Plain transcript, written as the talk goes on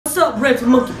Ranting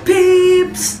Monkey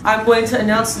peeps! I'm going to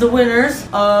announce the winners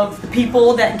of the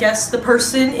people that guessed the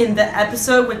person in the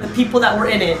episode with the people that were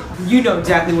in it. You know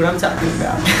exactly what I'm talking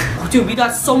about. Dude, we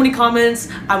got so many comments.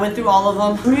 I went through all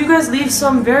of them. You guys leave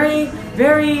some very,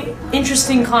 very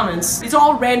interesting comments. It's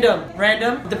all random.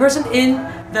 The person in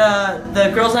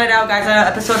the Girls Night Out, Guys Night Out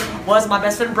episode was my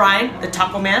best friend Brian, the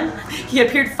Taco Man. He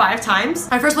appeared 5 times.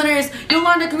 My first winner is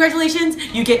Yolanda. Congratulations.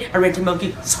 You get a Ranting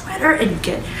Monkey sweater and you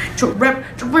get to rep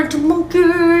the Ranting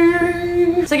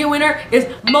Monkey. Second winner is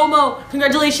Momo.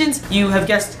 Congratulations. You have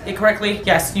guessed it correctly.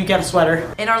 Yes, you get a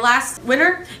sweater. And our last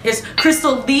winner is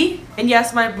Crystal Lee. And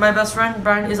yes, my best friend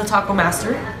Brian is a taco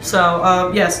master.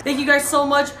 So yes, thank you guys so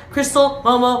much, Crystal,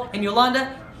 Momo, and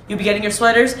Yolanda. You'll be getting your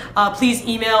sweaters. Please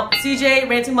email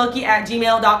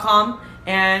cjrantingmonkey@gmail.com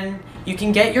and you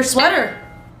can get your sweater.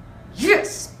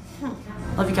 Yes!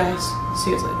 Love you guys. See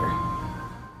you guys later.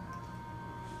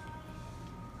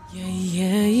 Yeah,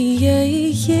 yeah, yeah,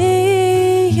 yeah.